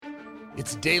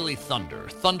It's Daily Thunder,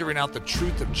 thundering out the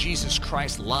truth of Jesus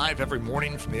Christ live every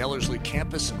morning from the Ellerslie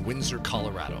campus in Windsor,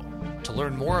 Colorado. To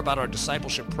learn more about our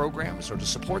discipleship programs or to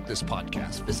support this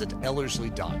podcast, visit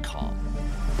ellerslie.com.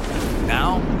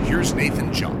 Now, here's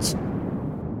Nathan Johnson.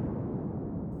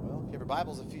 Well, if you have your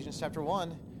Bibles, Ephesians chapter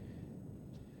 1.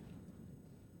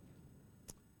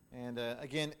 And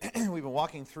again, we've been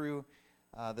walking through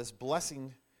this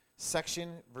blessing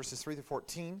section, verses 3 through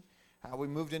 14. We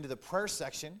moved into the prayer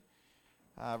section.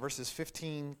 Verses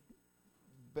 15,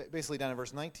 basically down to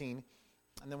verse 19,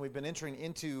 and then we've been entering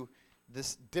into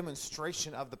this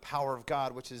demonstration of the power of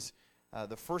God, which is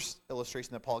the first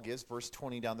illustration that Paul gives, verse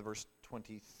 20 down to verse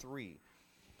 23.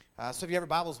 So if you have your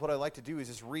Bibles, what I'd like to do is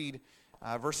just read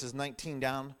verses 19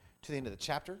 down to the end of the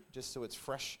chapter, just so it's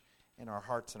fresh in our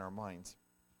hearts and our minds.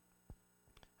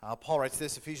 Paul writes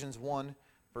this, Ephesians 1,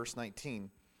 verse 19.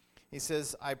 He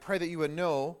says, I pray that you would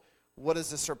know what is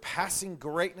the surpassing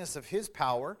greatness of his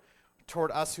power toward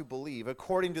us who believe,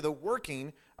 according to the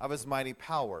working of his mighty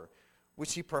power,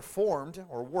 which he performed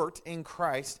or worked in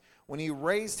Christ when he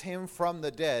raised him from the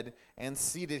dead and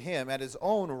seated him at his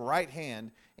own right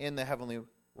hand in the heavenly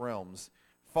realms,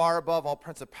 far above all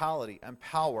principality and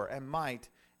power and might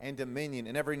and dominion,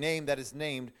 and every name that is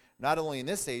named, not only in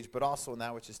this age, but also in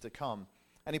that which is to come.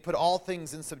 And he put all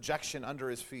things in subjection under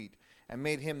his feet, and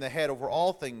made him the head over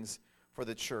all things for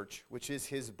the church, which is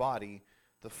his body,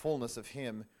 the fullness of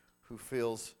him who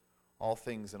fills all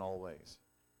things in all ways.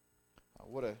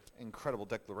 What an incredible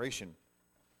declaration.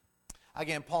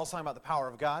 Again, Paul's talking about the power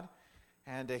of God,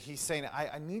 and he's saying,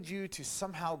 I need you to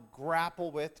somehow grab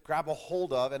a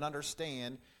hold of, and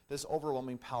understand this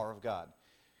overwhelming power of God.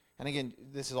 And again,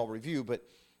 this is all review, but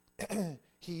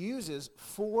he uses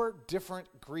 4 different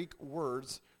Greek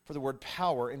words for the word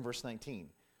power in verse 19.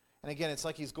 And again, it's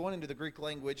like he's going into the Greek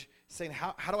language, saying,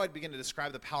 how do I begin to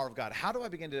describe the power of God? How do I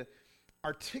begin to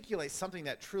articulate something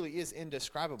that truly is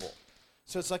indescribable?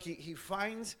 So it's like he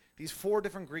finds these 4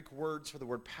 different Greek words for the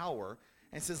word power,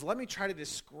 and says, let me try to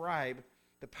describe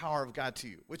the power of God to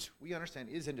you, which we understand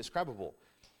is indescribable.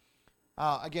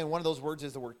 Again, one of those words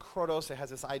is the word krotos. It has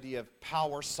this idea of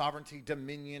power, sovereignty,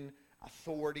 dominion,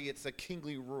 authority. It's a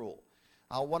kingly rule.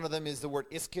 One of them is the word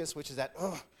ischus, which is that,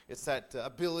 it's that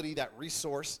ability, that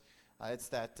resource. It's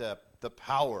that the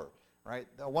power, right?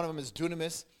 One of them is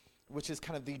dunamis, which is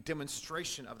kind of the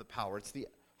demonstration of the power. It's the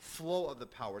flow of the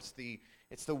power.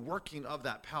 It's the working of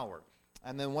that power.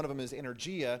 And then one of them is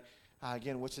energia,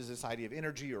 again, which is this idea of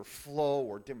energy or flow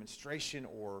or demonstration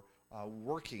or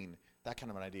working, that kind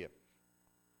of an idea.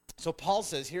 So Paul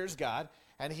says, here's God,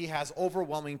 and he has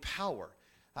overwhelming power.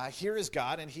 Here is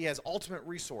God, and he has ultimate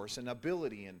resource and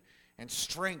ability and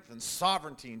strength and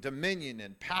sovereignty and dominion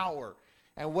and power.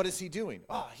 And what is he doing?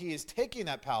 He is taking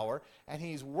that power, and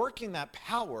he's working that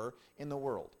power in the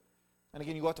world. And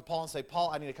again, you go up to Paul and say,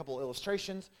 Paul, I need a couple of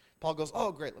illustrations. Paul goes,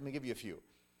 great, let me give you a few.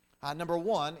 Number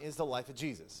 1 is the life of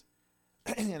Jesus.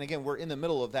 And again, we're in the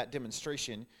middle of that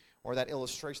demonstration or that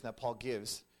illustration that Paul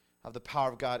gives of the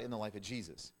power of God in the life of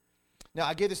Jesus. Now,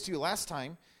 I gave this to you last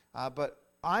time, but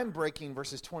I'm breaking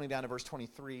verses 20 down to verse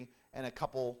 23 and a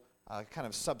couple kind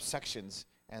of subsections.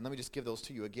 And let me just give those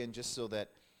to you again just so that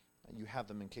you have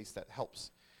them in case that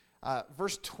helps.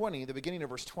 Verse 20, the beginning of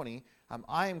verse 20,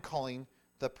 I am calling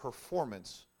the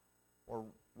performance, or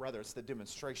rather it's the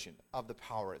demonstration of the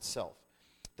power itself.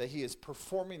 That he is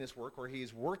performing this work, or he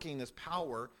is working this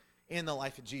power in the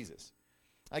life of Jesus.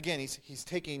 Again, he's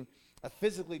taking a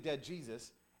physically dead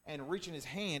Jesus and reaching his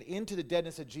hand into the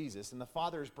deadness of Jesus. And the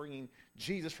Father is bringing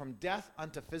Jesus from death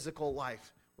unto physical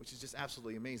life, which is just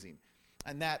absolutely amazing.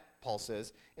 And that, Paul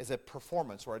says, is a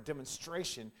performance or a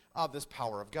demonstration of this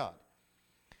power of God.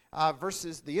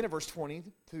 The end of verse 20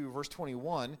 through verse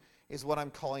 21 is what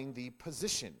I'm calling the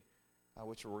position,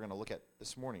 which we're going to look at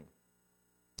this morning.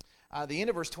 The end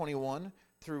of verse 21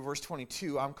 through verse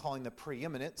 22, I'm calling the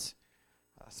preeminence,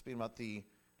 speaking about the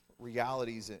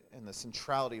realities and the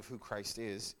centrality of who Christ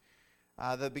is.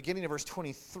 The beginning of verse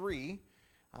 23,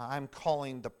 I'm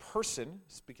calling the person,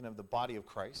 speaking of the body of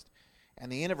Christ. And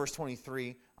the end of verse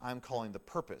 23, I'm calling the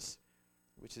purpose,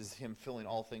 which is him filling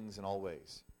all things in all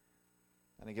ways.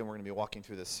 And again, we're going to be walking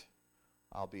through this,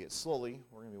 albeit slowly.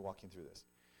 We're going to be walking through this.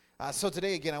 So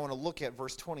today, again, I want to look at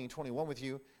verse 20 and 21 with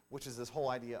you, which is this whole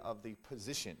idea of the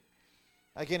position.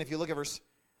 Again, if you look at verse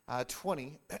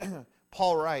 20,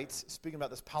 Paul writes, speaking about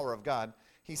this power of God,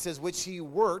 he says, which he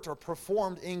worked or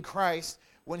performed in Christ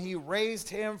when he raised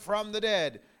him from the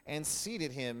dead and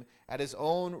seated him at his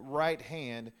own right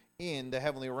hand in the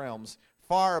heavenly realms,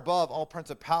 far above all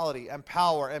principality and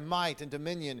power and might and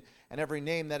dominion and every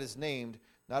name that is named,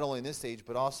 not only in this age,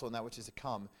 but also in that which is to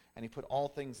come. and he put all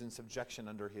things in subjection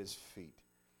under his feet.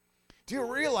 Do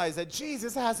you realize that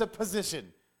Jesus has a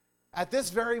position? At this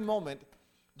very moment,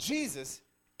 Jesus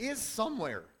is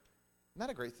somewhere. Isn't that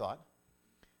a great thought?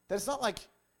 That it's not like,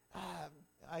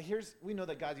 we know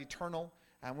that God's eternal,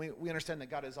 and we understand that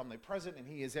God is omnipresent, and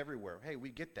he is everywhere. Hey, we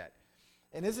get that.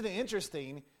 And isn't it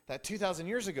interesting that 2,000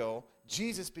 years ago,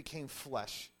 Jesus became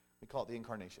flesh. We call it the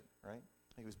incarnation, right?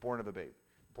 He was born as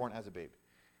a babe.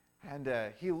 And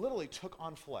he literally took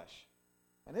on flesh.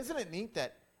 And isn't it neat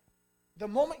that the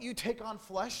moment you take on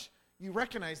flesh, you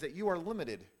recognize that you are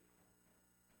limited.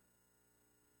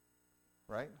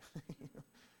 Right?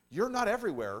 You're not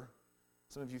everywhere.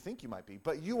 Some of you think you might be,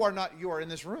 but you are not. You are in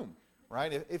this room,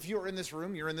 right? If you're in this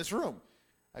room, you're in this room.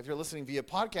 If you're listening via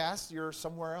podcast, you're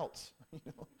somewhere else,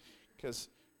 because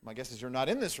my guess is you're not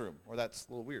in this room, or that's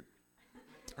a little weird,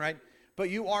 right? But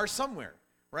you are somewhere,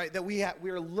 right? That we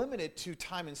are limited to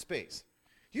time and space.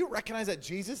 You recognize that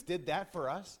Jesus did that for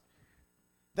us?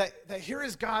 That here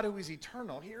is God who is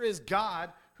eternal. Here is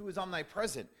God who is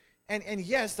omnipresent. And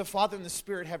yes, the Father and the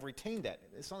Spirit have retained that.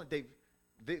 It's not like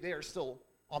they are still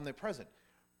omnipresent.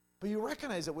 But you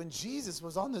recognize that when Jesus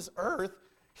was on this earth,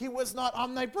 he was not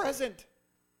omnipresent.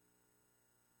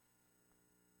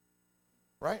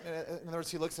 Right? In other words,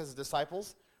 he looks at his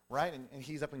disciples, right? And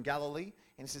he's up in Galilee,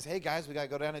 and he says, hey guys, we got to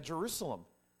go down to Jerusalem.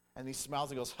 And he smiles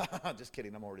and goes, just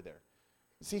kidding, I'm already there.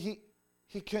 See,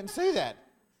 he couldn't say that.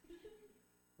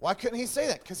 Why couldn't he say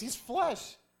that? Because he's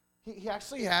flesh. He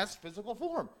actually has physical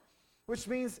form. Which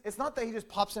means it's not that he just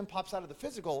pops in, pops out of the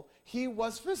physical. He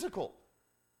was physical.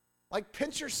 Like,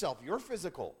 pinch yourself. You're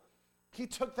physical. He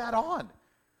took that on.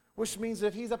 Which means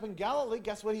if he's up in Galilee,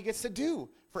 guess what he gets to do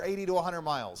for 80 to 100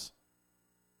 miles?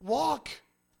 Walk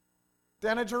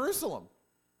down to Jerusalem.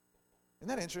 Isn't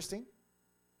that interesting?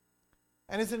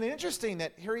 And isn't it interesting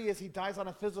that here he is, he dies on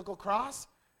a physical cross,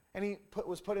 and he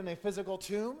was put in a physical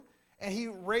tomb, and he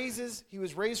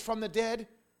was raised from the dead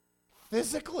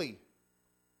physically.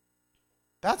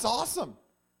 That's awesome.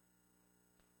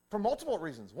 For multiple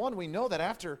reasons. One, we know that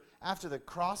after the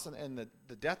cross and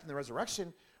the death and the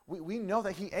resurrection, we know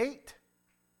that he ate.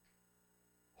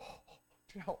 Oh,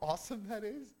 do you know how awesome that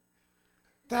is?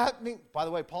 That means, by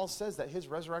the way, Paul says that his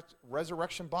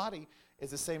resurrection body is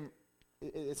the same.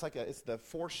 It's the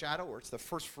foreshadow, or it's the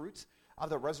first fruits of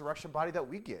the resurrection body that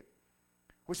we get.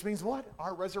 Which means what?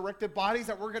 Our resurrected bodies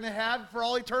that we're going to have for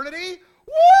all eternity,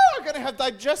 are going to have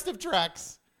digestive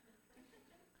tracts.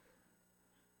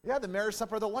 Yeah, the marriage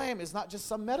supper of the Lamb is not just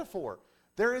some metaphor.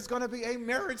 There is going to be a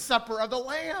marriage supper of the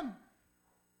Lamb.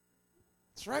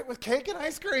 That's right, with cake and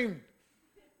ice cream.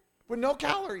 With no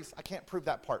calories. I can't prove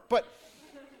that part, but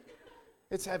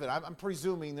it's heaven. I'm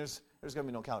presuming there's going to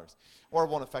be no calories. Or it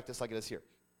won't affect us like it is here.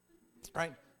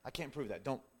 Right? I can't prove that.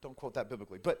 Don't quote that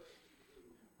biblically. But,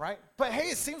 right? But hey,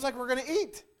 it seems like we're going to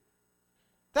eat.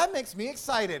 That makes me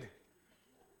excited.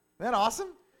 Isn't that awesome?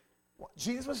 Well,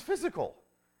 Jesus was physical.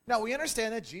 Now, we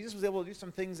understand that Jesus was able to do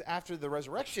some things after the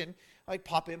resurrection, like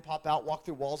pop in, pop out, walk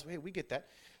through walls. Hey, we get that.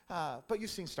 But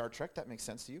you've seen Star Trek. That makes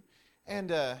sense to you.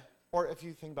 And or if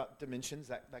you think about dimensions,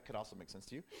 that could also make sense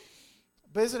to you.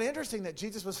 But isn't it interesting that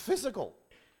Jesus was physical?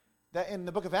 That in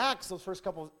the book of Acts, those first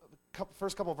couple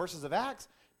of verses of Acts,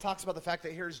 talks about the fact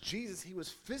that here's Jesus. He was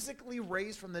physically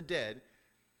raised from the dead.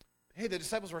 Hey, the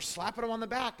disciples were slapping him on the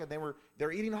back, and they were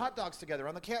eating hot dogs together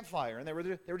on the campfire, and they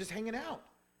were just hanging out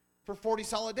for 40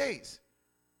 solid days.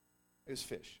 It was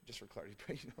fish, just for clarity.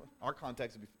 Our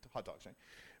context would be hot dogs, right?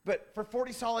 But for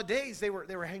 40 solid days, they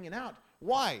were hanging out.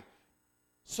 Why?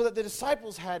 So that the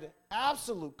disciples had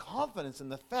absolute confidence in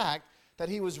the fact that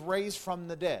he was raised from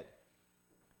the dead.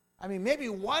 I mean, maybe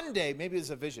one day, maybe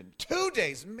it's a vision. 2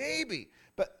 days, maybe.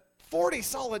 But 40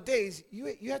 solid days,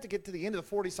 you have to get to the end of the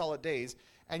 40 solid days,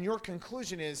 and your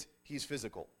conclusion is he's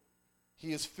physical.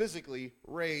 He is physically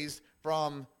raised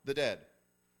from the dead.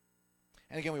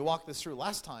 And again, we walked this through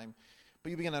last time, but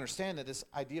you begin to understand that this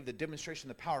idea of the demonstration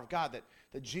of the power of God,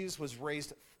 that Jesus was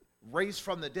raised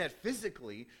from the dead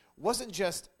physically, wasn't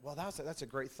just, well, that's a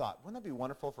great thought. Wouldn't that be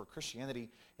wonderful for Christianity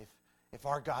if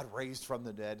our God was raised from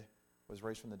the dead?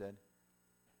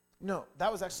 No, that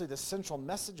was actually the central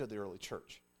message of the early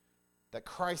church, that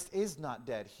Christ is not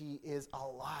dead. He is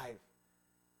alive.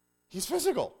 He's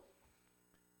physical.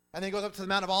 And then he goes up to the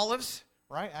Mount of Olives,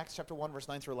 right? Acts chapter 1, verse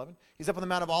 9 through 11. He's up on the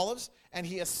Mount of Olives, and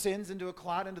he ascends into a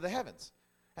cloud into the heavens.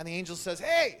 And the angel says,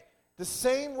 hey, the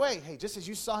same way, just as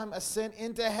you saw him ascend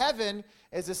into heaven,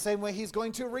 is the same way he's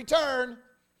going to return.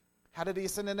 How did he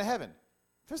ascend into heaven?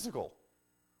 Physical.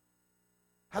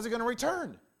 How's he going to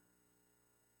return?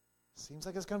 Seems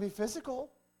like it's going to be physical.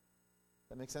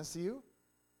 That makes sense to you?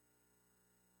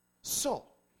 So,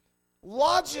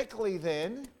 logically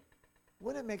then,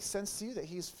 wouldn't it make sense to you that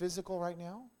he's physical right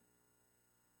now?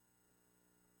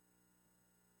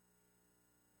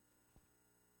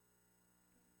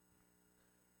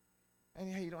 And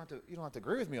yeah, you don't have to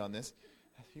agree with me on this.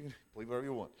 You can believe whatever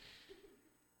you want.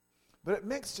 But it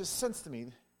makes just sense to me.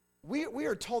 We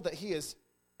are told that he is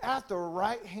at the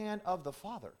right hand of the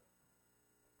Father.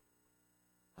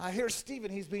 Here's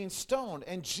Stephen, he's being stoned,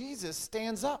 and Jesus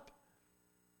stands up.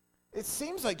 It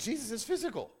seems like Jesus is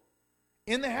physical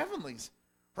in the heavenlies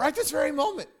right this very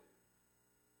moment.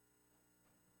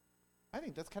 I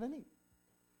think that's kind of neat.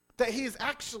 That he is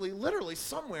actually literally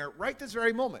somewhere right this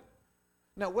very moment.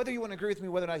 Now, whether you want to agree with me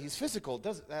whether or not he's physical,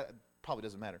 that probably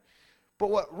doesn't matter. But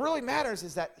what really matters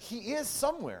is that he is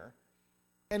somewhere.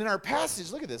 And in our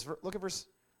passage, look at this. Look at verse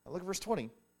 20.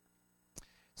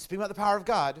 Speaking about the power of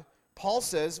God, Paul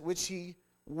says, which he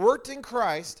worked in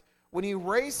Christ when he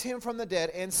raised him from the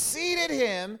dead and seated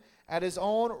him at his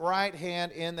own right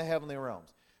hand in the heavenly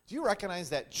realms. Do you recognize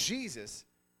that Jesus,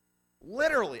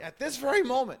 literally at this very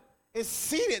moment, is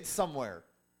seated somewhere?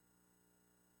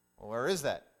 Well, where is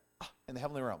that? In the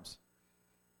heavenly realms.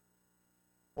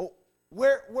 Well,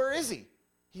 where is he?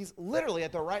 He's literally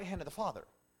at the right hand of the Father.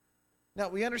 Now,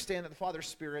 we understand that the Father's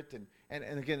Spirit,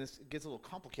 and again, this gets a little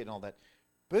complicated and all that.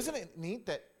 But isn't it neat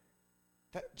that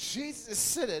Jesus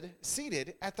is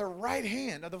seated at the right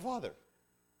hand of the Father?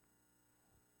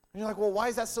 And you're like, well, why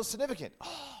is that so significant?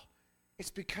 Oh,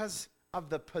 it's because of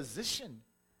the position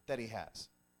that he has.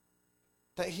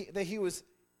 That he was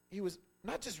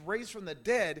not just raised from the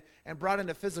dead and brought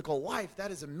into physical life.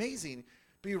 That is amazing.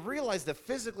 But you realize that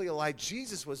physically alive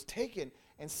Jesus was taken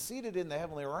and seated in the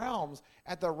heavenly realms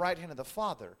at the right hand of the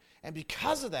Father. And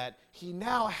because of that, he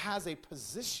now has a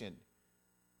position.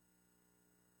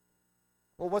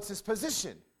 Well, what's his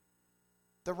position?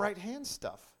 The right hand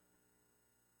stuff.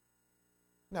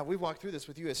 Now, we've walked through this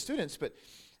with you as students, but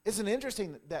isn't it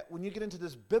interesting that when you get into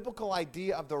this biblical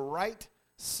idea of the right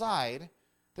side,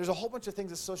 there's a whole bunch of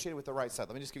things associated with the right side.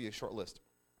 Let me just give you a short list.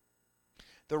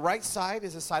 The right side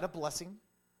is a side of blessing.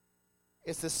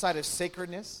 It's the side of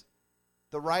sacredness.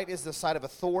 The right is the side of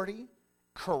authority,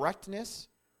 correctness,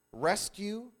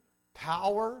 rescue,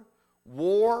 power,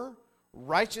 war,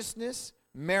 righteousness,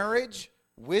 marriage,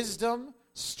 wisdom,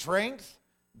 strength,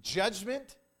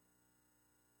 judgment.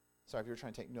 Sorry, if you were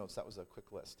trying to take notes, that was a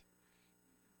quick list.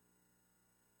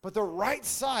 But the right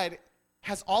side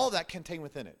has all of that contained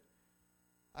within it.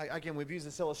 Again, we've used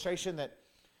this illustration that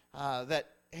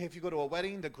if you go to a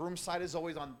wedding, the groom's side is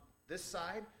always on this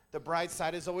side, the bride's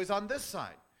side is always on this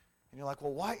side. And you're like,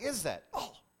 well, why is that?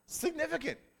 Oh,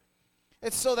 significant.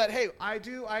 It's so that, hey, I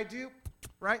do,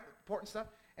 right? Important stuff.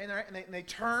 And they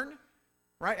turn,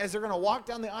 right, as they're going to walk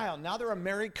down the aisle. Now they're a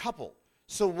married couple.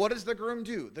 So what does the groom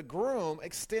do? The groom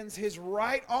extends his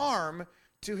right arm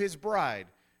to his bride.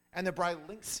 And the bride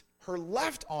links her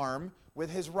left arm with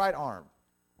his right arm.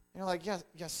 And you're like,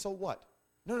 yes, so what?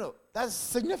 No, that's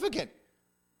significant.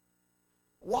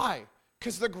 Why?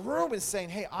 Because the groom is saying,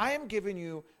 hey, I am giving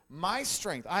you my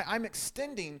strength. I'm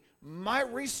extending my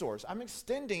resource. I'm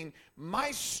extending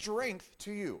my strength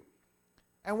to you.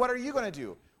 And what are you going to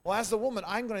do? Well, as the woman,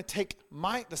 I'm going to take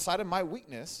the side of my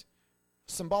weakness,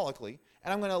 symbolically,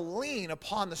 and I'm going to lean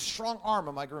upon the strong arm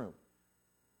of my groom.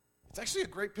 It's actually a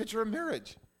great picture of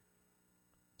marriage.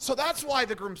 So that's why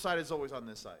the groom's side is always on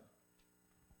this side.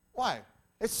 Why?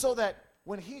 It's so that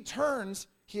when he turns,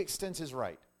 he extends his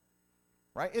right.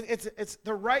 Right? It's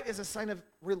the right is a sign of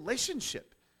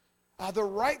relationship. The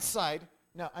right side,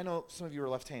 now I know some of you are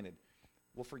left-handed.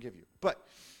 We'll forgive you. But,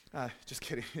 just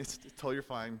kidding. It's totally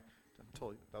fine.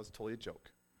 That was totally a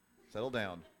joke. Settle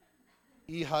down.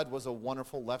 Ehud was a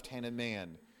wonderful left-handed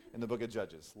man in the book of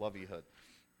Judges. Love Ehud.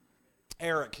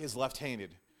 Eric is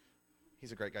left-handed.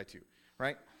 He's a great guy too,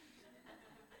 right?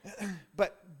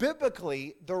 But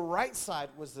biblically, the right side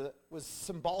was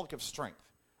symbolic of strength,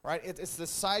 right? It's the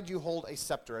side you hold a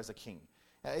scepter as a king.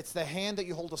 It's the hand that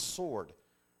you hold a sword,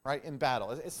 right, in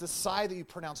battle. It's the side that you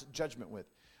pronounce judgment with.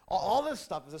 All this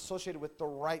stuff is associated with the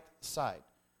right side.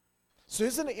 So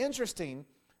isn't it interesting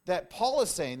that Paul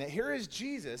is saying that here is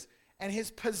Jesus and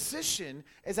his position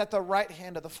is at the right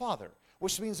hand of the Father,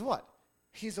 which means what?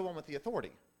 He's the one with the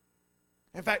authority.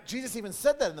 In fact, Jesus even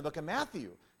said that in the book of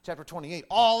Matthew, chapter 28.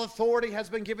 All authority has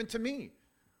been given to me.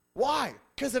 Why?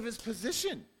 Because of his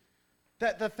position.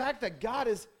 That the fact that God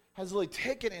has really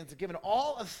taken and given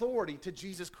all authority to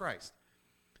Jesus Christ.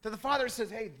 That the Father says,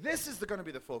 hey, this is going to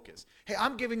be the focus. Hey,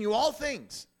 I'm giving you all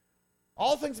things.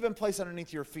 All things have been placed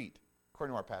underneath your feet,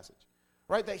 according to our passage.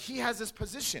 Right? That he has this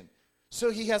position. So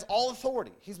he has all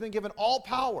authority. He's been given all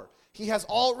power. He has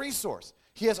all resource.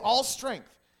 He has all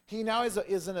strength. He now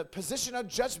is in a position of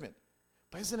judgment.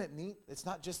 But isn't it neat? It's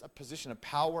not just a position of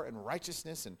power and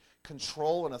righteousness and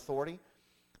control and authority.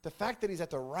 The fact that he's at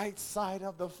the right side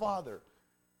of the Father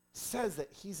says that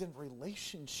he's in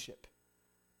relationship,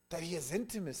 that he has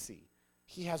intimacy.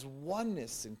 He has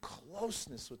oneness and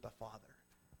closeness with the Father,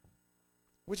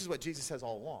 which is what Jesus says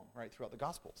all along, right, throughout the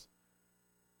Gospels,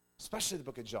 especially the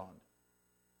book of John.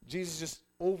 Jesus just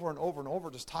over and over and over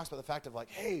just talks about the fact of like,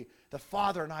 hey, the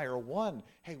Father and I are one.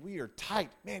 Hey, we are tight.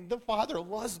 Man, the Father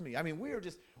loves me. I mean,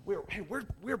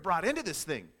 we're brought into this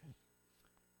thing.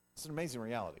 It's an amazing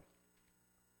reality.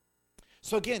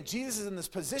 So again, Jesus is in this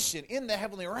position in the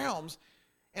heavenly realms,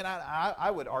 and I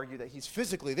would argue that he's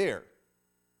physically there.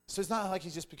 So it's not like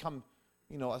he's just become,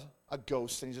 a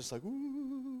ghost, and he's just like,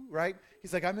 ooh, right?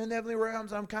 He's like, I'm in the heavenly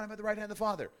realms, and I'm kind of at the right hand of the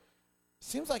Father.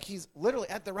 Seems like he's literally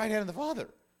at the right hand of the Father,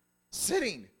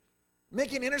 sitting,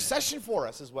 making intercession for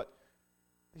us, is what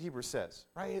Hebrews says,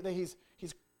 right? That he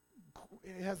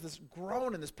has this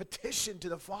groan and this petition to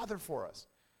the Father for us,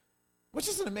 which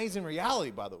is an amazing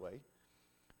reality, by the way.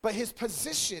 But his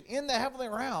position in the heavenly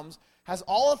realms has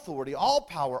all authority, all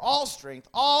power, all strength,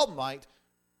 all might,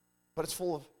 but it's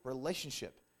full of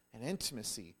relationship and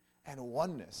intimacy and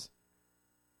oneness.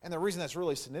 And the reason that's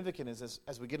really significant is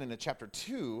as we get into chapter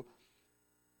 2,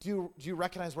 do you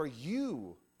recognize where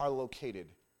you are located?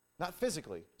 Not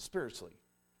physically, spiritually.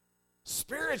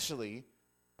 Spiritually,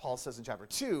 Paul says in chapter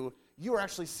 2, you are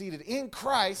actually seated in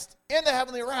Christ in the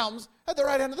heavenly realms at the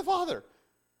right hand of the Father.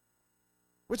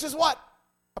 Which is what?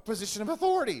 A position of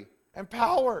authority and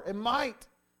power and might.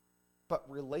 But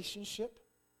relationship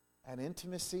and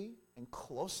intimacy and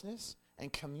closeness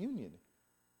and communion.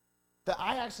 That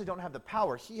I actually don't have the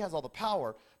power. He has all the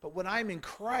power. But when I'm in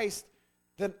Christ,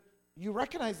 then you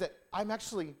recognize that I'm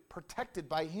actually protected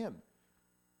by him.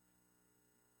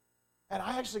 And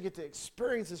I actually get to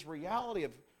experience this reality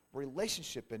of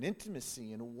relationship and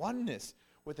intimacy and oneness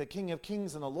with the King of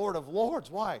Kings and the Lord of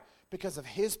Lords. Why? Because of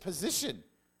his position.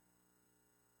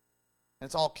 And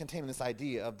it's all contained in this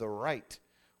idea of the right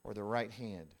or the right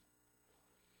hand.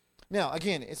 Now,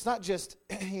 again, it's not just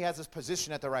he has this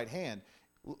position at the right hand.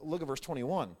 Look at verse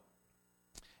 21.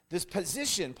 This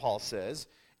position, Paul says,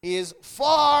 is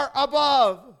far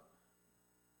above.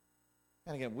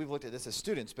 And again, we've looked at this as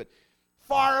students, but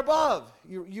far above.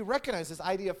 You recognize this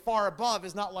idea of far above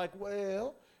is not like,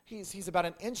 well, he's about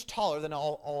an inch taller than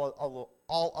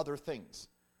all other things.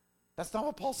 That's not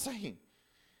what Paul's saying.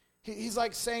 He's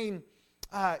like saying,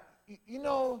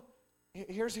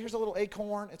 here's a little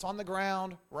acorn. It's on the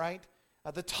ground, right?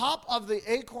 The top of the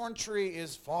acorn tree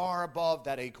is far above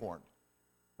that acorn,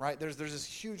 right? There's this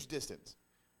huge distance.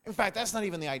 In fact, that's not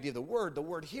even the idea of the word. The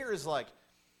word here is like,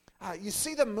 you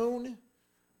see the moon?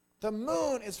 The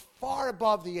moon is far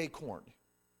above the acorn.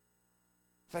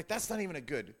 In fact, that's not even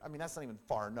that's not even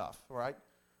far enough, right?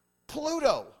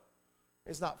 Pluto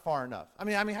is not far enough. I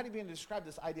mean, how do you begin to describe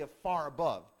this idea of far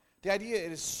above? The idea,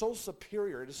 it is so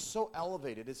superior, it is so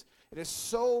elevated, it is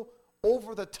so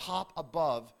over the top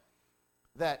above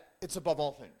that it's above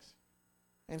all things.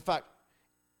 In fact,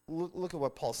 look at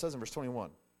what Paul says in verse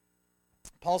 21.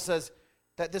 Paul says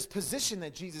that this position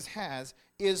that Jesus has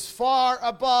is far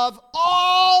above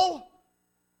all.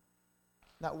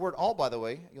 That word all, by the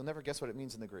way, you'll never guess what it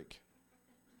means in the Greek.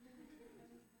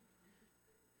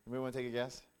 Anybody want to take a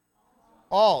guess?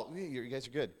 All. You guys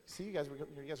are good. See, you guys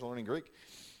are learning Greek.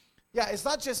 Yeah, it's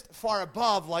not just far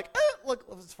above, like, look,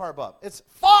 it's far above. It's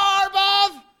far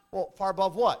above. Well, far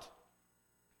above what?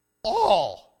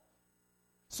 All.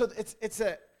 So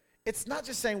it's not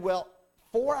just saying, well,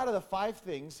 4 out of the 5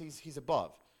 things he's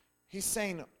above. He's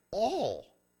saying all.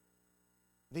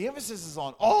 The emphasis is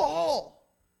on all.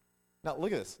 Now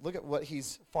look at this. Look at what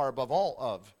he's far above all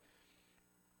of.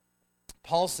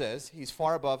 Paul says he's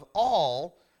far above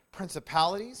all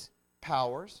principalities,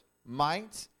 powers,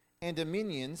 mights, and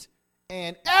dominions,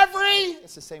 and every,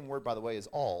 it's the same word, by the way, as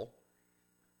all.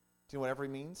 Do you know what every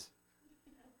means?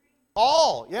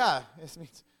 All, yeah. It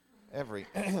means every.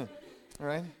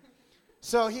 Right?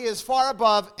 So he is far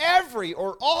above every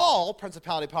or all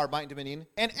principality, power, might, and dominion,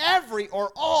 and every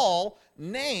or all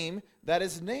name that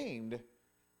is named.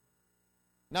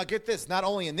 Now get this, not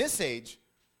only in this age,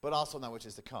 but also in that which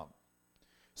is to come.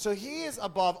 So he is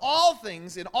above all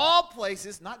things in all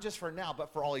places, not just for now,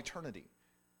 but for all eternity.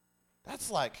 That's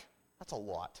a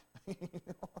lot.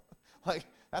 Like,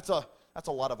 that's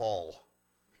a lot of all.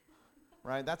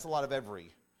 Right? That's a lot of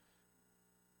every.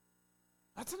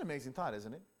 That's an amazing thought,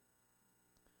 isn't it?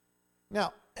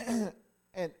 Now,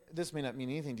 and this may not mean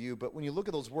anything to you, but when you look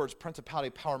at those words, principality,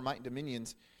 power, might, and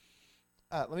dominions,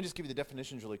 let me just give you the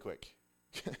definitions really quick.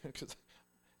 Because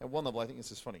at one level, I think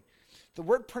this is funny. The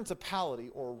word principality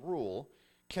or rule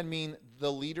can mean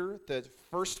the leader, the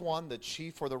first one, the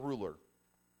chief, or the ruler.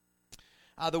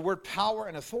 The word power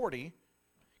and authority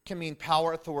can mean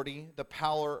power, authority, the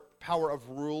power of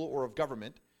rule or of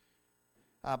government.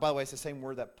 By the way, it's the same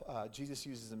word that Jesus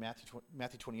uses in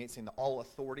Matthew 28, saying that all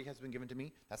authority has been given to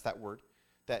me. That's that word,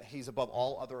 that he's above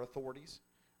all other authorities.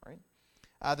 Right?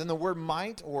 Then the word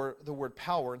might, or the word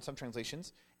power in some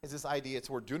translations, is this idea. It's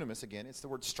the word dunamis again. It's the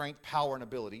word strength, power, and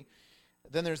ability.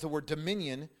 Then there's the word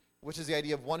dominion, which is the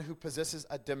idea of one who possesses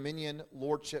a dominion,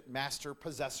 lordship, master,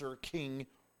 possessor, king,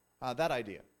 that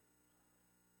idea.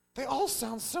 They all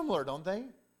sound similar, don't they?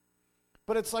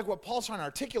 But it's like what Paul's trying to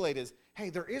articulate is, hey,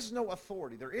 there is no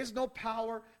authority, there is no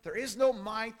power, there is no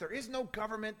might, there is no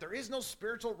government, there is no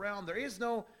spiritual realm, there is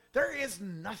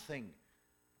nothing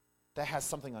that has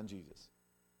something on Jesus.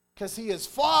 Because he is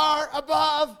far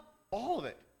above all of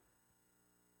it.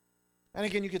 And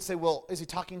again, you could say, well, is he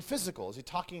talking physical? Is he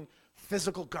talking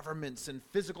physical governments and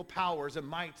physical powers and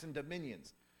mights and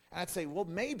dominions? And I'd say, well,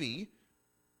 maybe.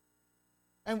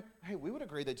 And hey, we would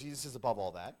agree that Jesus is above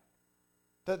all that.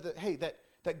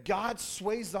 That God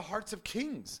sways the hearts of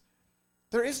kings.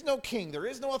 There is no king, there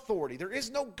is no authority, there is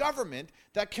no government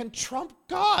that can trump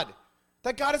God.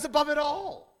 That God is above it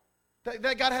all.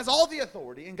 That God has all the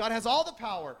authority, and God has all the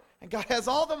power, and God has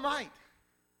all the might.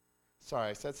 Sorry,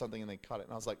 I said something and they caught it,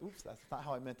 and I was like, oops, that's not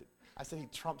how I meant it. I said he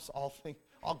trumps all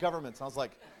governments, and I was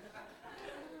like,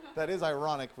 that is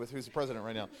ironic with who's the president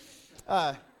right now.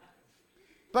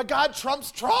 But God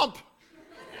trumps Trump.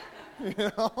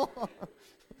 You know?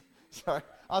 Sorry,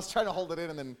 I was trying to hold it in,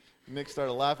 and then Nick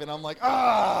started laughing. I'm like,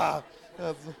 that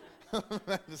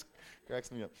just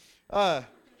cracks me up.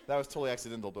 That was totally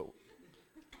accidental, but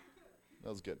that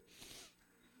was good.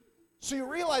 So you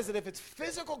realize that if it's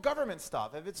physical government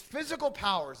stuff, if it's physical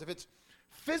powers, if it's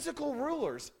physical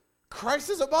rulers, Christ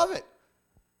is above it.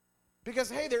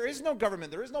 Because, hey, there is no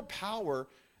government, there is no power,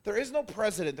 there is no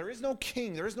president, there is no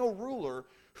king, there is no ruler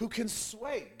who can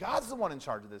sway. God's the one in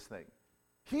charge of this thing.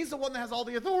 He's the one that has all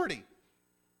the authority.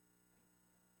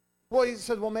 Well, he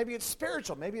said, well, maybe it's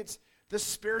spiritual. Maybe it's the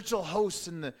spiritual hosts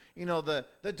and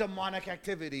the demonic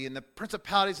activity and the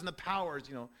principalities and the powers.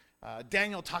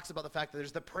 Daniel talks about the fact that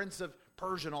there's the prince of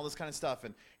Persia and all this kind of stuff,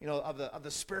 and of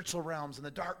the spiritual realms and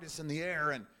the darkness in the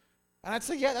air. And I'd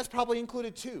say, yeah, that's probably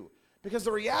included too. Because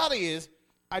the reality is,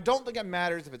 I don't think it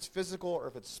matters if it's physical or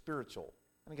if it's spiritual.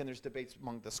 And again, there's debates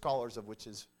among the scholars of which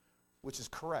is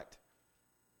correct.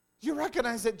 You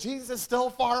recognize that Jesus is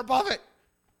still far above it.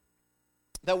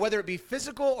 That whether it be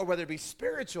physical or whether it be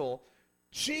spiritual,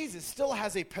 Jesus still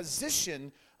has a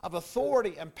position of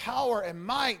authority and power and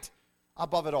might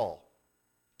above it all.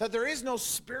 That there is no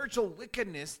spiritual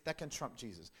wickedness that can trump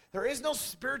Jesus. There is no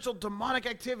spiritual demonic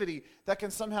activity that can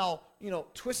somehow,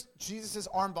 twist Jesus'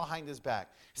 arm behind his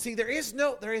back. See, there is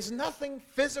nothing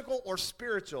physical or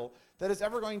spiritual that is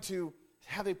ever going to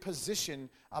have a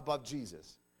position above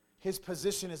Jesus. His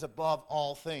position is above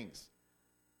all things.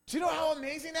 Do you know how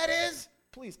amazing that is?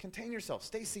 Please, contain yourself.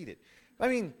 Stay seated. I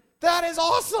mean, that is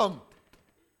awesome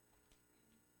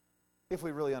if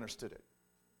we really understood it.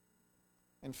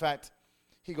 In fact,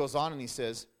 he goes on and he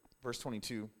says, verse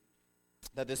 22,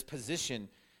 that this position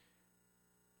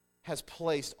has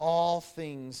placed all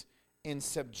things in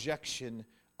subjection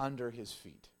under his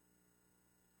feet.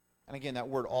 And again, that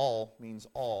word all means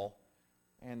all.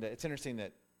 And it's interesting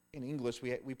that in English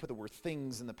we put the word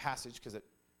things in the passage because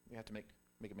we have to make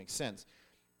it make sense.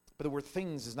 But the word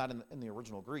things is not in the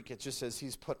original Greek. It just says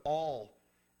he's put all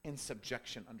in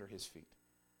subjection under his feet.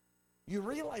 You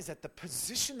realize that the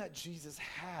position that Jesus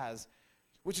has,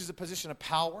 which is a position of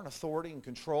power and authority and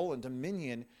control and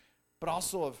dominion, but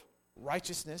also of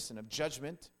righteousness and of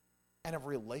judgment and of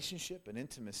relationship and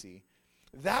intimacy,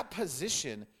 that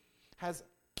position has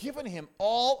given him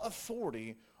all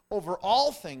authority over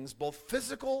all things, both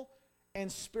physical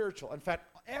and spiritual. In fact,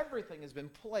 everything has been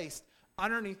placed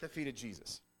underneath the feet of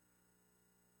Jesus.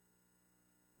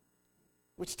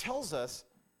 Which tells us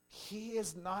he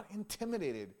is not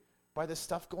intimidated by the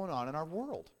stuff going on in our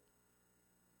world.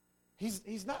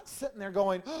 He's not sitting there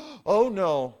going, oh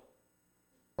no,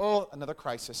 oh, another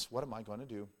crisis, what am I going to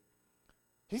do?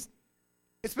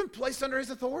 It's been placed under his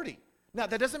authority. Now,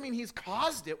 that doesn't mean he's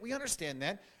caused it, we understand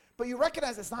that, but you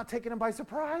recognize it's not taking him by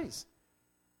surprise.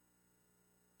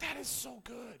 That is so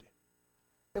good,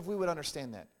 if we would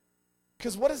understand that.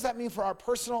 Because what does that mean for our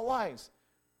personal lives?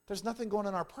 There's nothing going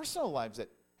on in our personal lives that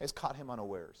has caught him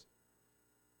unawares.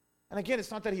 And again,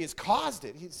 it's not that he has caused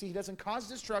it. He doesn't cause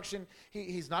destruction.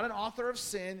 He's not an author of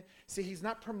sin. See, he's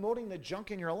not promoting the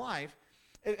junk in your life.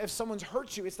 If someone's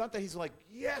hurt you, it's not that he's like,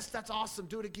 yes, that's awesome,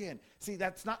 do it again. See,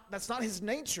 that's not his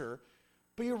nature.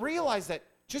 But you realize that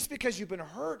just because you've been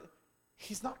hurt,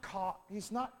 he's not caught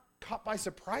by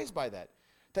surprise by that.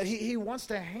 That he wants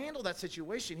to handle that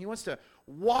situation. He wants to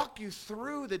walk you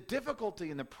through the difficulty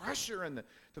and the pressure and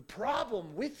the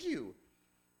problem with you.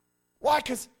 Why?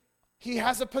 Because he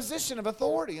has a position of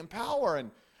authority and power,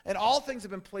 and all things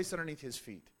have been placed underneath his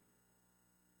feet.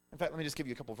 In fact, let me just give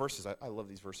you a couple verses. I love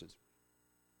these verses.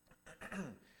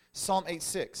 Psalm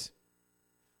 8:6.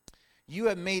 You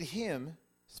have made him,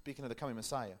 speaking of the coming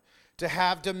Messiah, to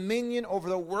have dominion over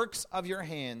the works of your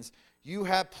hands. You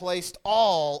have placed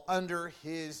all under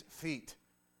his feet.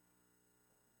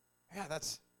 Yeah,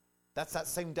 that's that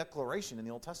same declaration in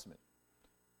the Old Testament.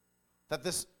 That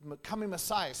this coming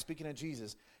Messiah, speaking of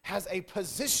Jesus, has a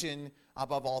position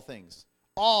above all things.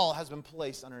 All has been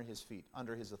placed under his feet,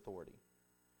 under his authority.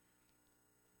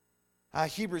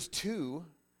 Hebrews 2,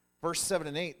 verse 7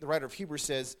 and 8, the writer of Hebrews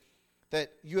says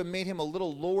that you have made him a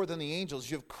little lower than the angels.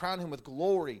 You have crowned him with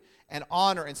glory and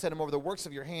honor and set him over the works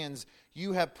of your hands.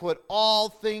 You have put all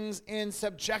things in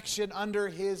subjection under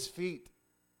his feet.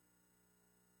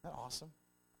 Isn't that awesome?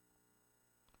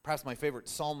 Perhaps my favorite,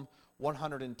 Psalm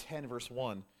 110, verse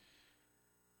 1.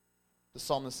 The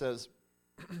psalmist says,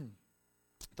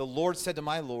 the Lord said to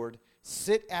my Lord,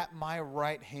 sit at my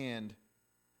right hand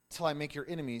till I make your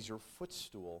enemies your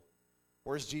footstool.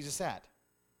 Where's Jesus at?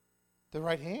 The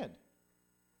right hand.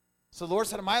 So the Lord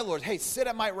said to my Lord, hey, sit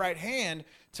at my right hand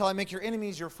till I make your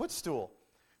enemies your footstool.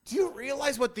 Do you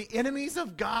realize what the enemies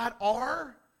of God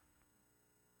are?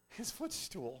 His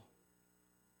footstool.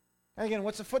 And again,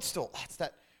 what's a footstool? It's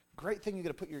that great thing you got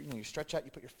to put you stretch out,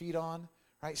 you put your feet on,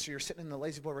 right? So you're sitting in the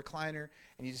lazy boy recliner,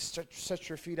 and you just stretch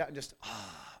your feet out and just,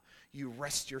 you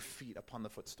rest your feet upon the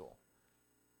footstool.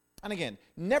 And again,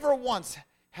 never once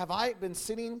have I been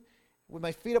sitting with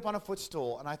my feet up on a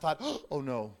footstool, and I thought, oh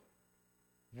no,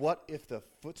 what if the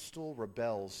footstool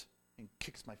rebels and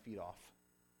kicks my feet off?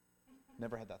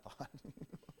 Never had that thought.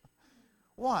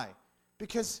 Why?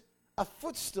 Because a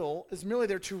footstool is merely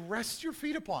there to rest your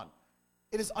feet upon.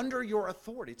 It is under your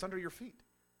authority. It's under your feet.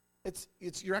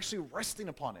 You're actually resting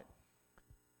upon it.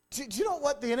 Do you know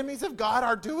what the enemies of God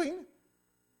are doing?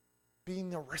 Being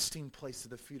the resting place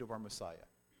of the feet of our Messiah.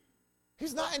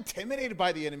 He's not intimidated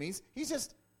by the enemies. He's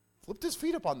just flipped his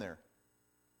feet up on there.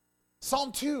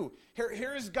 Psalm 2,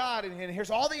 here is God, and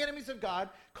here's all the enemies of God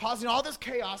causing all this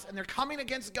chaos, and they're coming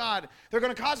against God. They're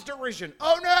going to cause derision.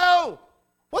 Oh no!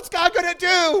 What's God going to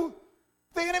do?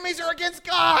 The enemies are against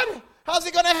God. How's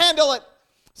he going to handle it?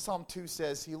 Psalm 2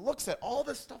 says he looks at all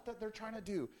the stuff that they're trying to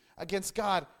do against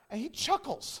God, and he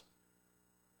chuckles.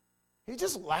 He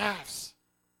just laughs.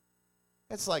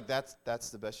 It's like, that's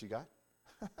the best you got?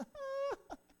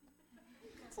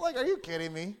 It's like, are you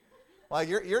kidding me? Like,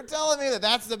 you're telling me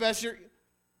that's the best you're...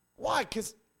 Why?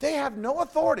 Because they have no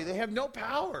authority. They have no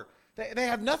power. They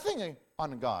have nothing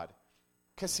on God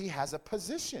because he has a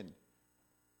position.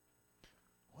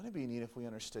 Wouldn't it be neat if we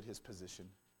understood his position?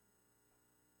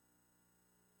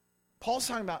 Paul's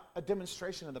talking about a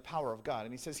demonstration of the power of God.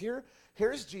 And he says,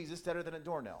 here's Jesus deader than a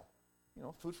doornail.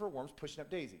 Food for worms, pushing up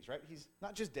daisies, right? He's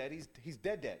not just dead, he's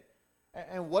dead.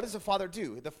 And what does the Father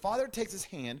do? The Father takes his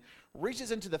hand,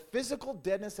 reaches into the physical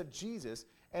deadness of Jesus,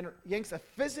 and yanks a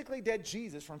physically dead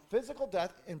Jesus from physical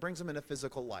death and brings him into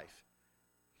physical life.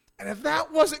 And if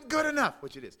that wasn't good enough,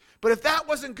 which it is, but if that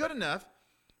wasn't good enough,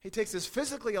 he takes this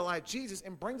physically alive Jesus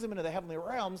and brings him into the heavenly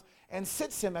realms and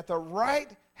sits him at the right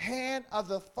hand of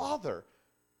the Father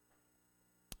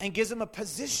and gives him a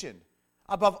position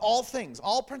above all things.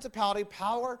 All principality,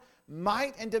 power,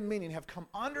 might, and dominion have come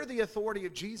under the authority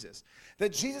of Jesus.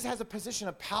 That Jesus has a position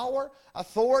of power,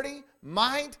 authority,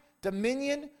 might,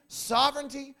 dominion,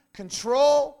 sovereignty,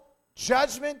 control,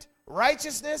 judgment,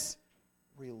 righteousness,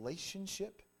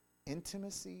 relationship,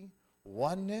 intimacy,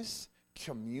 oneness,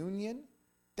 communion.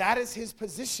 That is his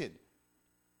position.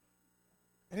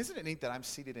 And isn't it neat that I'm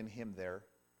seated in him there?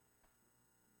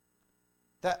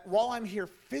 That while I'm here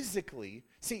physically,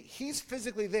 see, he's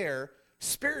physically there,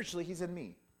 spiritually he's in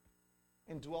me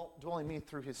and dwelling me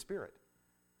through his Spirit.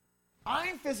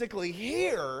 I'm physically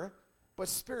here, but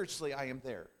spiritually I am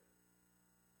there.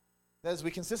 As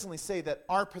we consistently say that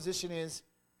our position is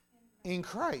in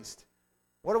Christ.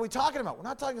 What are we talking about? We're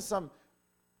not talking some,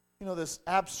 this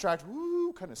abstract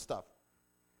woo kind of stuff.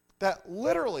 That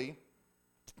literally,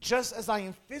 just as I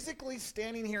am physically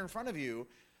standing here in front of you,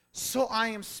 so I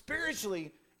am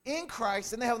spiritually in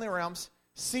Christ in the heavenly realms,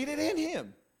 seated in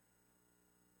him.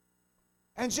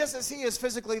 And just as he is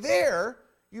physically there,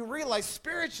 you realize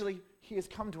spiritually he has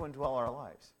come to indwell our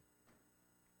lives.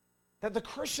 That the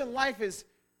Christian life is,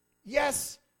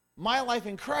 yes, my life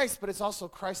in Christ, but it's also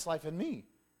Christ's life in me.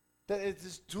 That it's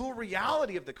this dual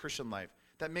reality of the Christian life.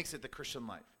 that makes it the Christian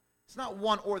life. It's not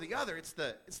one or the other. It's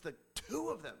the two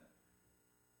of them.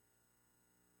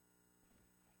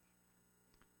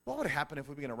 What would happen if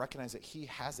we begin to recognize that he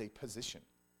has a position?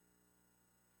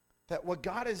 That what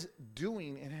God is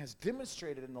doing and has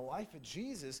demonstrated in the life of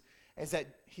Jesus is that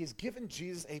he has given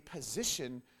Jesus a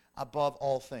position above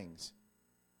all things.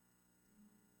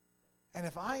 And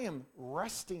if I am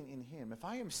resting in him, if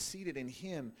I am seated in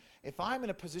him, if I'm in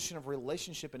a position of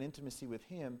relationship and intimacy with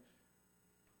him,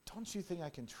 don't you think I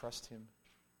can trust him?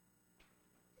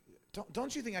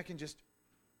 Don't you think I can just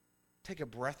take a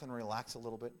breath and relax a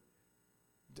little bit?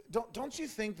 Don't you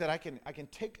think that I can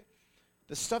take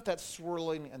the stuff that's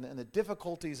swirling and the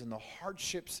difficulties and the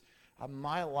hardships of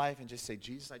my life and just say,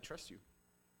 Jesus, I trust you.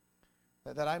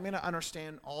 That I may not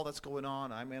understand all that's going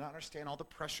on. I may not understand all the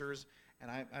pressures. And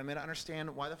I may not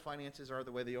understand why the finances are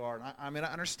the way they are. And I may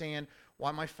not understand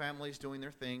why my family is doing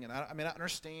their thing. And I may not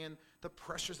understand the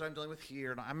pressures that I'm dealing with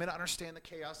here. And I may not understand the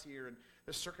chaos here and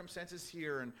the circumstances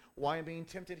here and why I'm being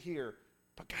tempted here.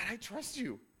 But God, I trust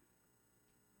you.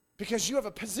 Because you have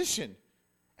a position.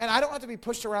 And I don't have to be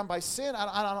pushed around by sin.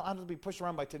 I don't have to be pushed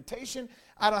around by temptation.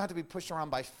 I don't have to be pushed around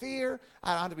by fear.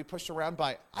 I don't have to be pushed around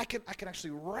by... I can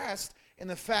actually rest in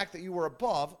the fact that you are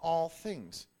above all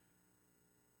things.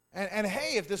 And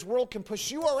hey, if this world can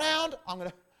push you around,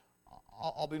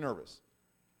 I'll be nervous.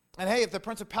 And hey, if the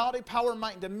principality, power,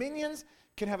 might, and dominions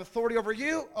can have authority over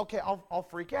you, okay, I'll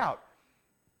freak out.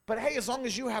 But hey, as long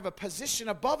as you have a position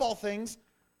above all things,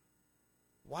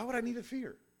 why would I need to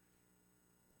fear?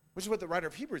 Which is what the writer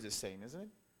of Hebrews is saying, isn't it?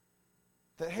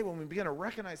 That hey, when we begin to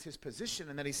recognize his position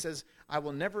and that he says, I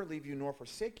will never leave you nor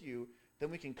forsake you,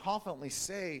 then we can confidently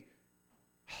say,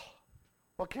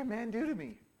 what can man do to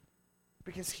me?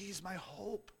 Because he's my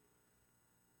hope.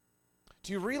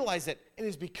 Do you realize that it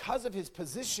is because of his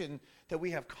position that we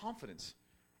have confidence?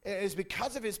 It is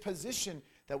because of his position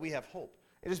that we have hope.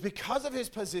 It is because of his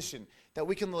position that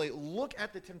we can really look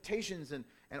at the temptations and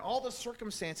all the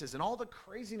circumstances and all the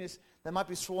craziness that might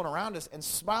be swirling around us and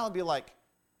smile and be like,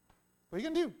 what are you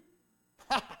going to do?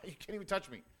 You can't even touch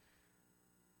me.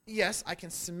 Yes, I can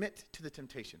submit to the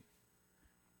temptation.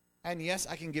 And yes,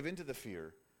 I can give in to the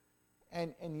fear.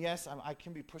 And yes, I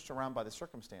can be pushed around by the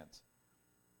circumstance.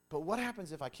 But what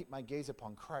happens if I keep my gaze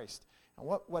upon Christ? And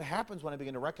what happens when I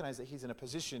begin to recognize that he's in a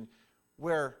position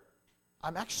where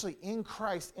I'm actually in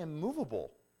Christ,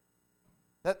 immovable?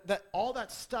 That all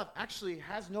that stuff actually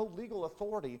has no legal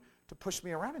authority to push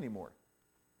me around anymore.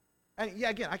 And yeah,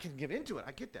 again, I can give into it.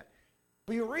 I get that.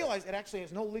 But you realize it actually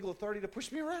has no legal authority to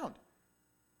push me around.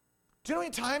 Do you know how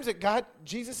many times that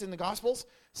Jesus in the Gospels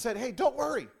said, hey, don't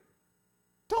worry.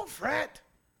 Don't fret.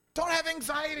 Don't have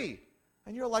anxiety.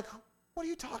 And you're like, what are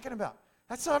you talking about?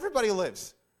 That's how everybody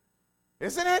lives.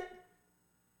 Isn't it?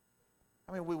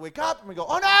 I mean, we wake up and we go,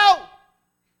 oh no!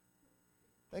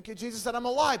 Thank you, Jesus said I'm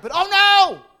alive. But oh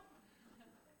no!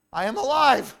 I am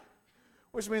alive.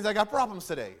 Which means I got problems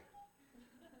today.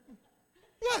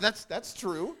 Yeah, that's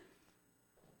true.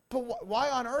 But why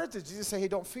on earth did Jesus say, hey,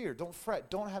 don't fear, don't fret,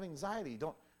 don't have anxiety,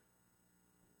 don't...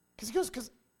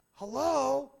 Because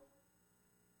hello?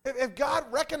 If God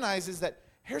recognizes that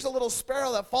here's a little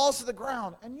sparrow that falls to the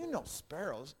ground, and you know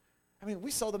sparrows, I mean,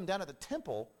 we sell them down at the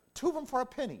temple, 2 of them for a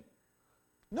penny.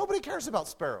 Nobody cares about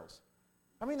sparrows.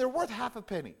 I mean, they're worth half a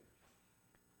penny.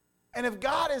 And if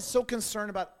God is so concerned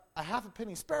about a half a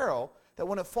penny sparrow that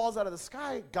when it falls out of the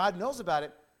sky, God knows about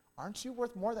it, aren't you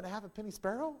worth more than a half a penny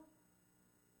sparrow?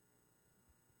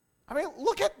 I mean,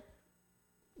 look at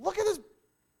this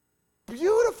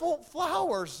beautiful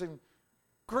flowers and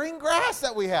green grass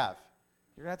that we have.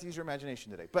 You're going to have to use your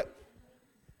imagination today.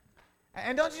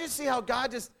 And don't you just see how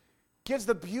God just gives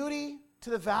the beauty to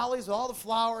the valleys with all the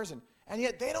flowers, and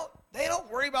yet they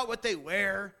don't worry about what they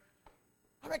wear.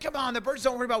 I mean, come on, the birds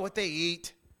don't worry about what they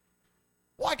eat.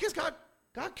 Why? Because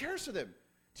God cares for them.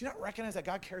 Do you not recognize that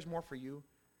God cares more for you?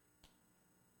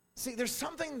 See, there's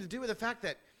something to do with the fact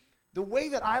that the way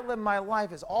that I live my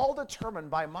life is all determined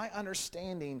by my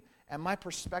understanding and my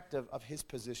perspective of his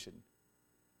position.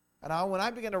 And when I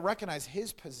begin to recognize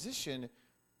his position,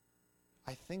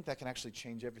 I think that can actually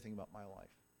change everything about my life.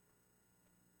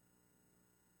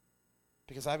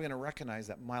 Because I'm going to recognize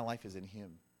that my life is in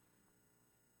him.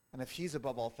 And if he's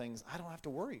above all things, I don't have to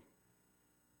worry.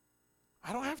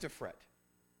 I don't have to fret.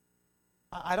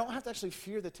 I don't have to actually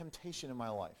fear the temptation in my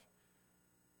life.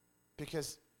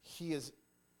 Because he is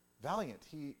valiant.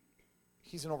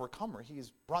 He's an overcomer. He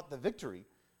has brought the victory.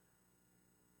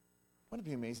 Wouldn't it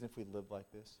be amazing if we lived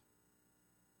like this?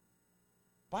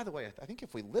 By the way, I think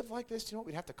if we live like this, do you know what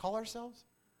we'd have to call ourselves?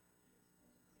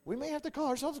 We may have to call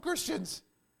ourselves Christians.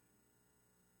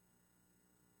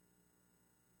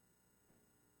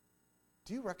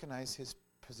 do you recognize his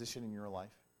position in your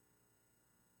life?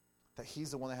 That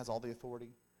he's the one that has all the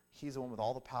authority. He's the one with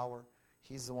all the power.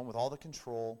 He's the one with all the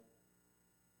control.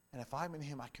 And if I'm in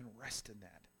him, I can rest in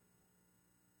that.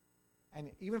 And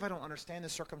even if I don't understand the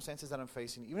circumstances that I'm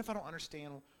facing, even if I don't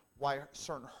understand why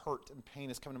certain hurt and pain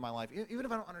is coming to my life, even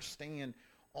if I don't understand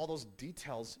all those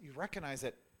details, you recognize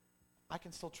that I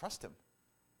can still trust him.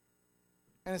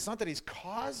 And it's not that he's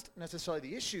caused necessarily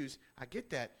the issues. I get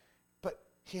that. But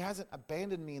he hasn't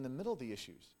abandoned me in the middle of the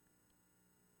issues.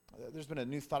 There's been a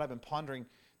new thought I've been pondering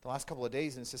the last couple of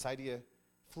days, and it's this idea.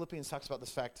 Philippians talks about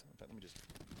this fact. In fact, let me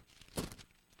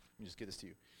just get this to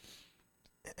you.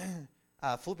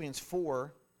 Philippians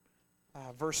 4,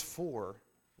 verse 4.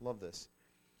 Love this.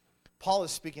 Paul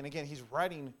is speaking, again, he's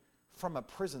writing from a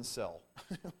prison cell.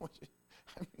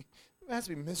 It has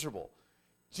to be miserable.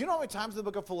 Do you know how many times in the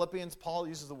book of Philippians Paul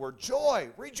uses the word joy,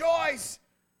 rejoice,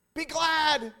 be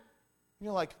glad? And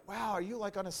you're like, wow, are you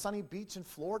like on a sunny beach in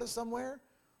Florida somewhere?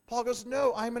 Paul goes,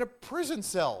 no, I'm in a prison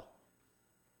cell.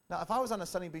 Now, if I was on a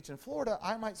sunny beach in Florida,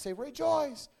 I might say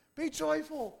rejoice, be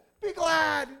joyful, be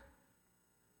glad.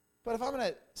 But if I'm in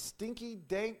a stinky,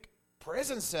 dank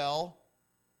prison cell,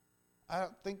 I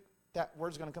don't think that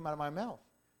word's going to come out of my mouth.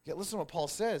 Yet listen to what Paul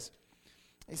says.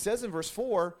 He says in verse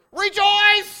 4,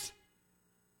 rejoice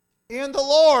in the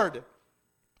Lord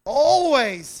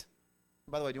always.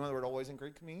 By the way, do you know what the word always in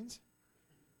Greek means?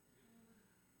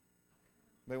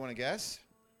 Anybody want to guess?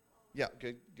 Yeah,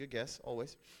 good guess,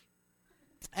 always.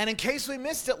 And in case we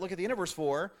missed it, look at the end of verse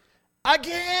 4.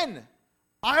 Again,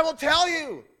 I will tell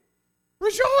you,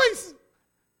 rejoice.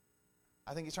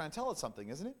 I think he's trying to tell us something,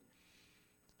 isn't it?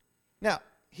 Now,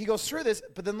 he goes through this,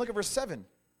 but then look at verse 7.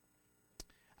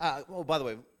 By the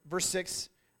way, verse 6,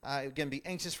 again, be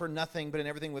anxious for nothing, but in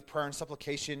everything with prayer and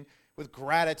supplication, with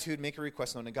gratitude, make a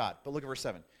request known to God. But look at verse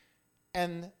 7.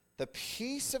 And the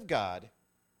peace of God,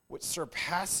 which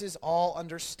surpasses all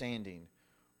understanding,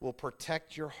 will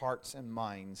protect your hearts and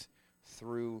minds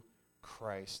through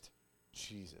Christ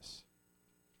Jesus.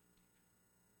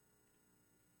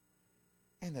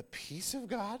 And the peace of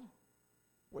God,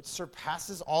 which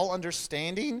surpasses all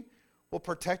understanding, will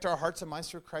protect our hearts and minds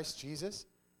through Christ Jesus.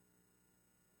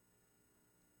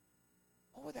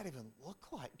 What would that even look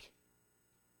like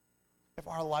if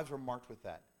our lives were marked with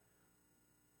that?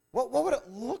 What would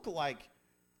it look like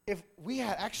if we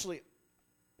had actually,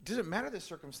 it didn't matter the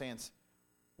circumstance,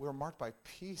 we were marked by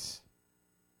peace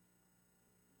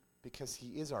because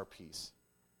he is our peace.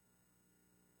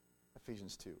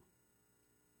 Ephesians 2.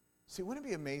 See, wouldn't it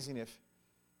be amazing if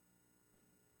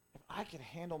I could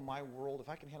handle my world, if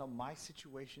I can handle my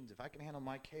situations, if I can handle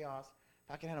my chaos,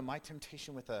 if I can handle my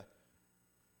temptation with a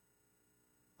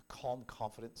calm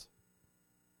confidence.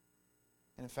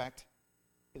 And in fact,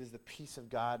 it is the peace of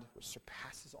God which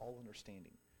surpasses all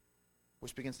understanding,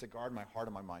 which begins to guard my heart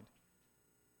and my mind.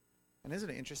 And isn't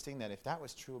it interesting that if that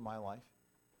was true in my life,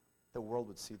 the world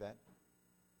would see that?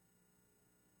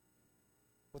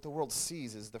 What the world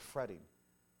sees is the fretting.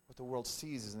 What the world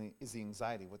sees is the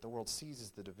anxiety. What the world sees is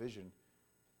the division.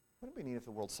 Wouldn't it be neat if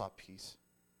the world saw peace?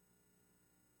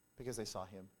 Because they saw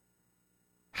him.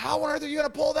 How on earth are you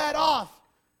going to pull that off?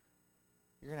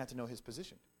 You're going to have to know his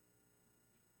position.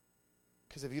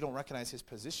 Because if you don't recognize his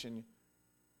position,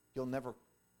 you'll never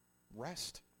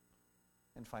rest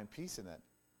and find peace in that.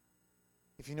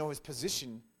 If you know his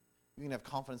position, you can have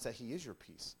confidence that he is your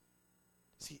peace.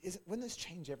 See, wouldn't this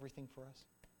change everything for us?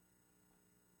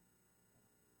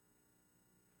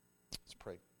 Let's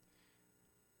pray.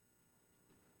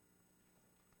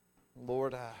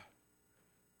 Lord, I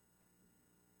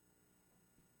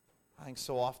think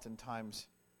so oftentimes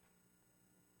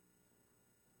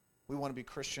we want to be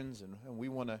Christians and we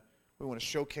want to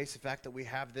showcase the fact that we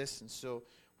have this, and so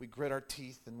we grit our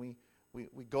teeth and we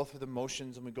go through the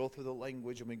motions and we go through the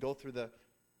language and we go through the...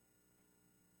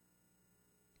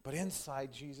 But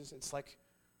inside, Jesus, it's like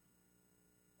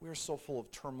we're so full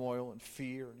of turmoil and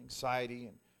fear and anxiety,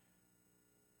 and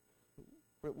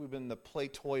we've been the play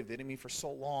toy of the enemy for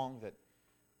so long that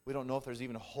we don't know if there's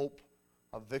even hope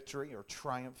of victory or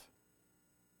triumph.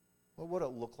 What would it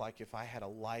look like if I had a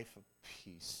life of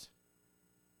peace?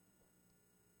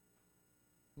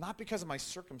 Not because of my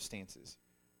circumstances.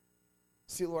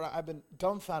 See, Lord, I've been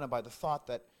dumbfounded by the thought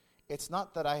that it's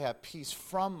not that I have peace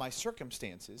from my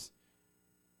circumstances.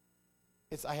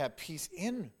 It's I have peace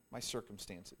in my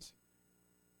circumstances.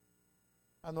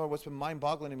 And Lord, what's been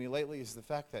mind-boggling to me lately is the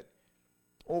fact that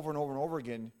over and over and over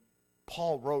again,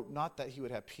 Paul wrote not that he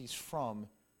would have peace from,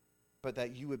 but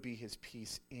that you would be his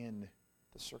peace in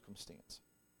the circumstance.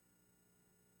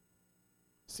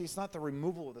 See, it's not the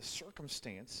removal of the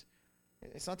circumstance.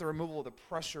 It's not the removal of the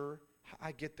pressure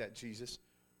I get that, Jesus.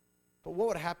 But what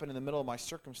would happen in the middle of my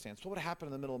circumstance? What would happen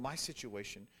in the middle of my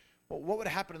situation? What would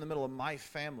happen in the middle of my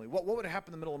family? What would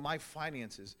happen in the middle of my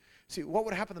finances? See, what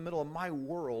would happen in the middle of my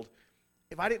world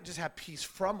if I didn't just have peace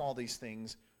from all these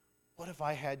things? What if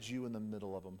I had you in the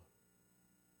middle of them?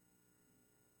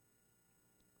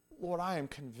 Lord, I am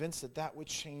convinced that that would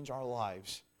change our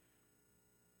lives.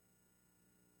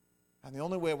 And the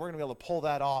only way we're going to be able to pull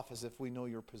that off is if we know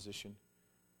your position.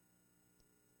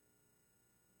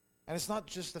 And it's not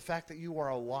just the fact that you are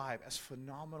alive, as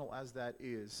phenomenal as that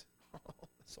is.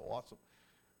 That's so awesome.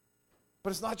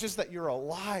 But it's not just that you're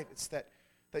alive, it's that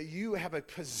you have a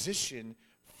position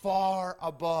far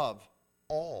above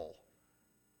all,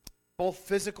 both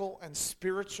physical and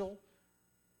spiritual.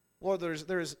 Lord,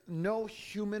 there is no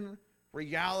human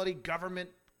reality, government,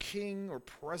 king, or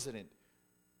president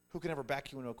who can ever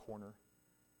back you in a corner.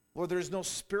 Lord, there is no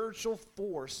spiritual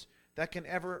force that can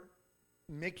ever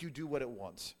make you do what it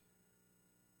wants.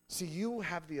 See, you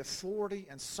have the authority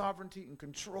and sovereignty and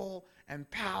control and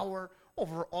power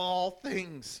over all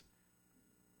things.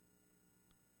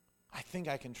 I think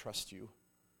I can trust you.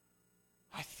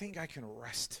 I think I can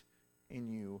rest in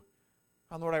you.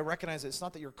 And Lord, I recognize that it's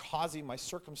not that you're causing my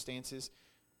circumstances,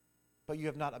 but you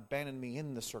have not abandoned me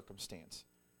in the circumstance.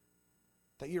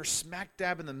 That you're smack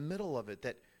dab in the middle of it,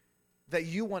 that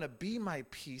you want to be my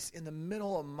peace in the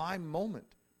middle of my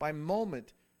moment, by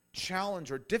moment,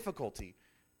 challenge or difficulty.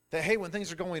 That, hey, when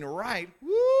things are going right,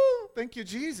 woo, thank you,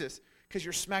 Jesus, because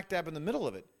you're smack dab in the middle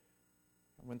of it.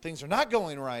 And when things are not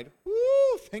going right,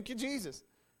 woo, thank you, Jesus,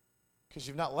 because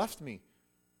you've not left me.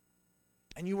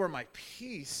 And you are my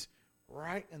peace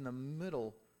right in the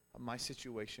middle of my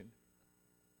situation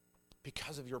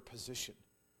because of your position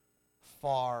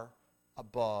far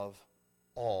above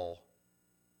all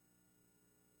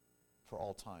for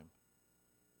all time.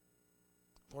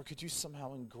 Lord, could you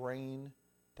somehow ingrain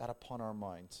that upon our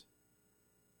minds?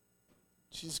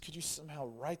 Jesus, could you somehow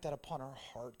write that upon our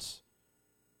hearts?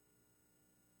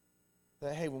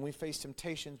 That, hey, when we face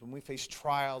temptations, when we face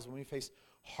trials, when we face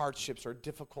hardships or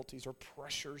difficulties or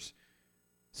pressures,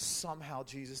 somehow,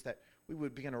 Jesus, that we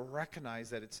would begin to recognize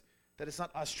that it's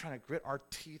not us trying to grit our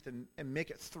teeth and make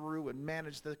it through and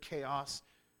manage the chaos,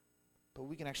 but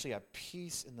we can actually have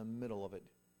peace in the middle of it.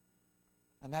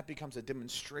 And that becomes a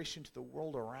demonstration to the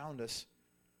world around us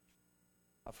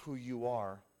of who you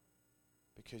are,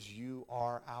 because you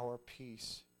are our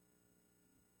peace.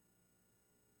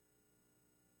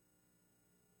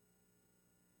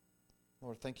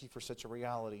 Lord, thank you for such a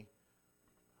reality.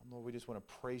 And Lord, we just want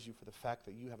to praise you for the fact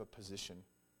that you have a position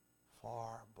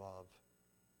far above.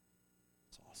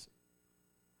 It's awesome.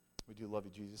 We do love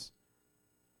you, Jesus.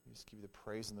 We just give you the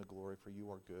praise and the glory, for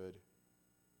you are good.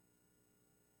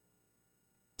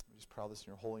 We just pray this in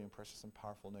your holy and precious and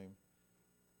powerful name.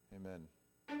 Amen.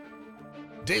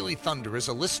 Daily Thunder is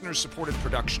a listener-supported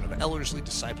production of Ellerslie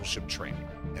Discipleship Training.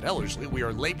 At Ellerslie, we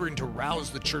are laboring to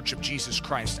rouse the Church of Jesus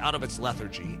Christ out of its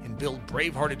lethargy and build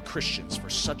brave-hearted Christians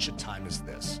for such a time as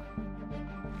this.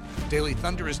 Daily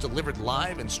Thunder is delivered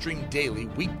live and streamed daily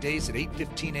weekdays at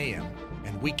 8:15 a.m.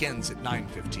 and weekends at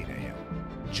 9:15 a.m.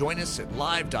 Join us at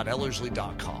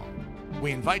live.ellerslie.com.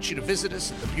 We invite you to visit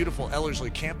us at the beautiful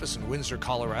Ellerslie campus in Windsor,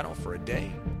 Colorado for a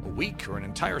day, a week, or an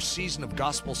entire season of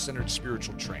gospel-centered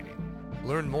spiritual training.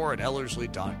 Learn more at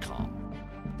ellerslie.com.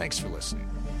 Thanks for listening.